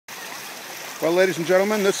Well, ladies and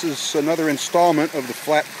gentlemen, this is another installment of the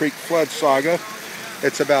Flat Creek Flood Saga.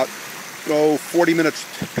 It's about 40 minutes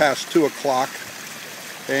past 2 o'clock,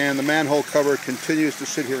 and the manhole cover continues to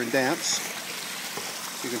sit here and dance.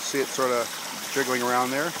 You can see it sort of jiggling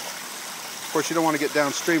around there. Of course, you don't want to get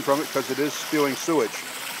downstream from it because it is spewing sewage.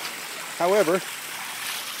 However,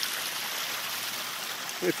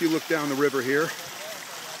 if you look down the river here,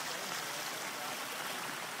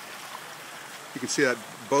 you can see that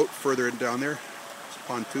boat further down there. It's a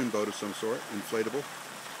pontoon boat of some sort, inflatable.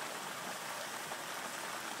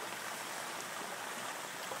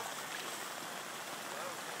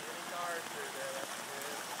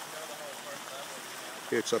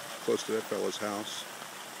 It's up close to that fellow's house.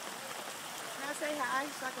 Can I say hi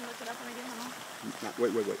so I can look it up when I get home?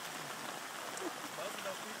 Wait. Both of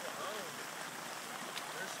those people home.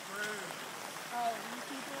 They're screwed. Oh, these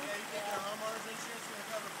people? Yeah, you think their homeowner's insurance is going to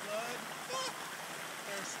cover flood?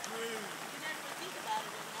 They're screwed.